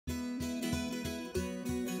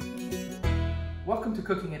Welcome to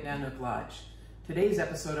Cooking at Nanook Lodge. Today's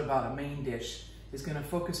episode about a main dish is going to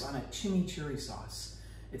focus on a chimichurri sauce.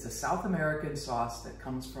 It's a South American sauce that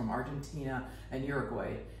comes from Argentina and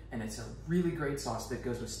Uruguay, and it's a really great sauce that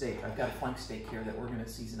goes with steak. I've got a flank steak here that we're going to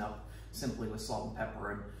season up simply with salt and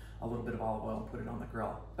pepper and a little bit of olive oil and put it on the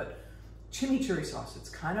grill. But chimichurri sauce, it's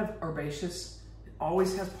kind of herbaceous. It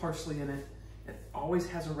always has parsley in it. It always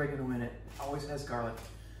has oregano in it. It always has garlic.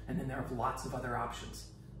 And then there are lots of other options.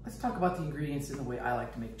 Let's talk about the ingredients in the way I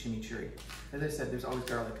like to make chimichurri. As I said, there's always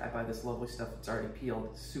garlic. I buy this lovely stuff that's already peeled.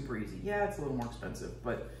 It's super easy. Yeah, it's a little more expensive,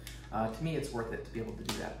 but to me, it's worth it to be able to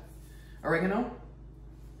do that. Oregano,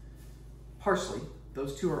 parsley,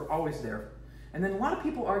 those two are always there. And then a lot of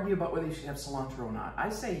people argue about whether you should have cilantro or not. I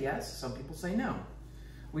say yes, some people say no.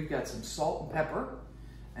 We've got some salt and pepper,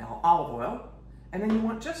 and olive oil, and then you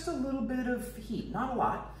want just a little bit of heat, not a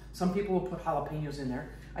lot. Some people will put jalapenos in there.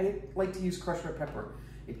 I like to use crushed red pepper.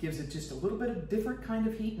 It gives it just a little bit of different kind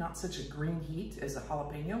of heat, not such a green heat as a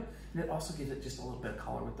jalapeno, and it also gives it just a little bit of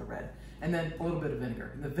color with the red. And then a little bit of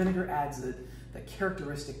vinegar. And the vinegar adds the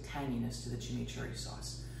characteristic tanginess to the chimichurri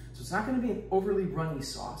sauce. So it's not going to be an overly runny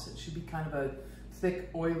sauce. It should be kind of a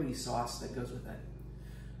thick, oily sauce that goes with it.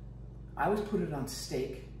 I always put it on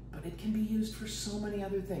steak, but it can be used for so many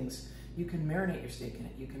other things. You can marinate your steak in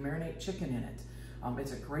it. You can marinate chicken in it.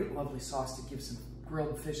 It's a great, lovely sauce to give some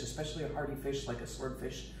grilled fish, especially a hearty fish like a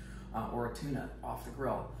swordfish or a tuna off the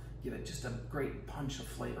grill. Give it just a great punch of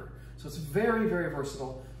flavor. So it's very, very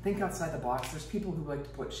versatile. Think outside the box. There's people who like to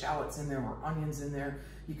put shallots in there or onions in there.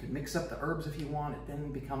 You can mix up the herbs if you want. It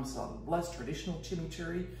then becomes a less traditional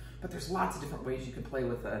chimichurri, but there's lots of different ways you can play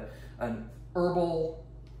with an herbal,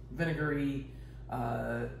 vinegary,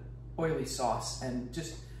 oily sauce and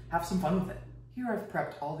just have some fun with it. Here I've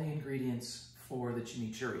prepped all the ingredients for the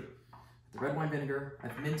chimichurri. The red wine vinegar,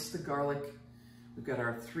 I've minced the garlic. We've got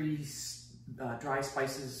our 3 dry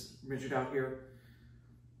spices measured out here.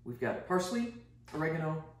 We've got parsley,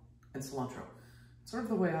 oregano, and cilantro. Sort of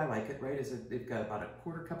the way I like it, right, is that they've got about a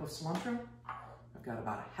 1/4 cup of cilantro. I've got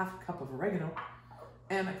about a 1/2 cup of oregano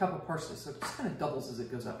and a cup of parsley. So it just kind of doubles as it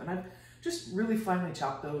goes up. And I've just really finely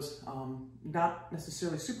chopped those. Not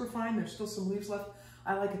necessarily super fine. There's still some leaves left.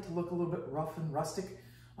 I like it to look a little bit rough and rustic.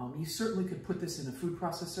 You certainly could put this in a food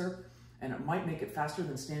processor and it might make it faster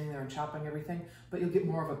than standing there and chopping everything, but you'll get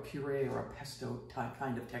more of a puree or a pesto type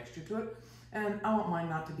kind of texture to it. And I want mine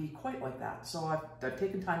not to be quite like that. So I've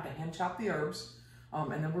taken time to hand chop the herbs,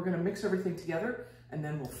 and then we're gonna mix everything together, and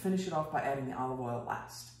then we'll finish it off by adding the olive oil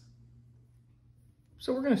last.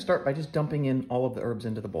 So we're gonna start by just dumping in all of the herbs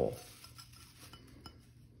into the bowl.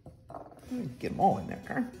 Get them all in there,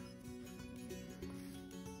 Karen.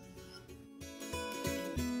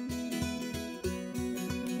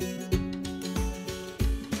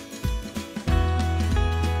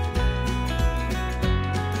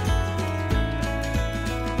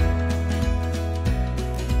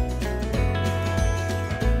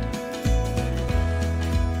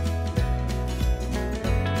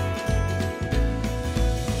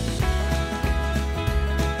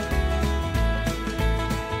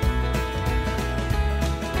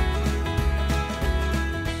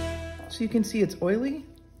 So you can see it's oily,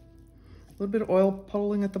 a little bit of oil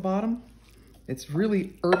puddling at the bottom. It's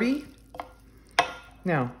really herby.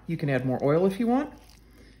 Now, you can add more oil if you want.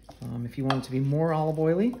 If you want it to be more olive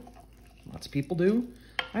oily, lots of people do.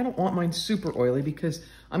 I don't want mine super oily because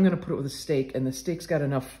I'm gonna put it with a steak and the steak's got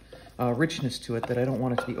enough richness to it that I don't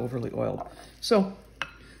want it to be overly oiled. So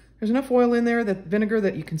there's enough oil in there, that vinegar,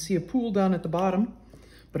 that you can see a pool down at the bottom,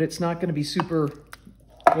 but it's not gonna be super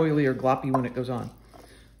oily or gloppy when it goes on.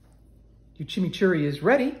 Your chimichurri is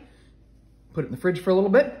ready. Put it in the fridge for a little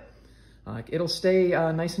bit. It'll stay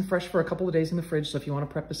nice and fresh for a couple of days in the fridge, so if you want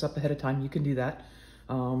to prep this up ahead of time, you can do that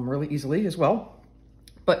really easily as well.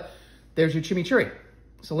 But there's your chimichurri.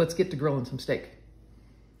 So let's get to grilling some steak.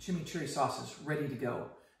 Chimichurri sauce is ready to go.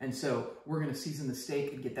 And so we're going to season the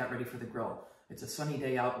steak and get that ready for the grill. It's a sunny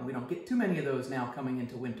day out, and we don't get too many of those now coming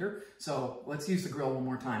into winter. So let's use the grill one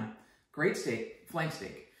more time. Great steak, flank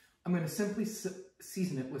steak. I'm going to simply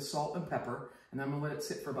season it with salt and pepper, and I'm going to let it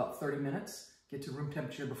sit for about 30 minutes, get to room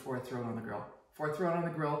temperature before I throw it on the grill. Before I throw it on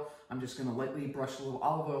the grill, I'm just going to lightly brush a little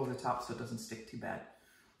olive oil over the top so it doesn't stick too bad.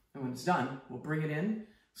 And when it's done, we'll bring it in,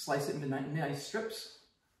 slice it into nice strips,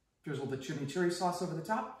 drizzle the chimichurri sauce over the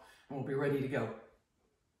top, and we'll be ready to go.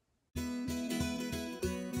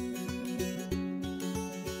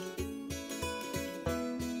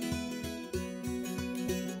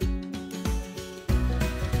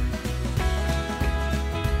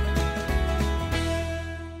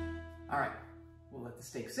 The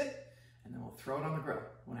steak sit, and then we'll throw it on the grill.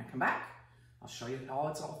 When I come back, I'll show you how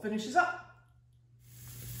it all finishes up.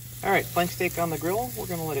 All right, flank steak on the grill. We're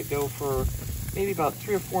gonna let it go for maybe about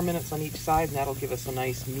 3 or 4 minutes on each side, and that'll give us a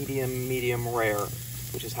nice medium rare,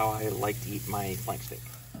 which is how I like to eat my flank steak.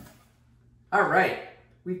 All right,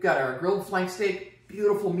 we've got our grilled flank steak,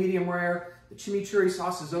 beautiful medium rare. The chimichurri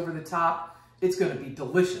sauce is over the top. It's gonna be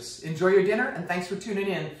delicious. Enjoy your dinner, and thanks for tuning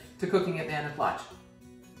in to Cooking at Man and Plotch.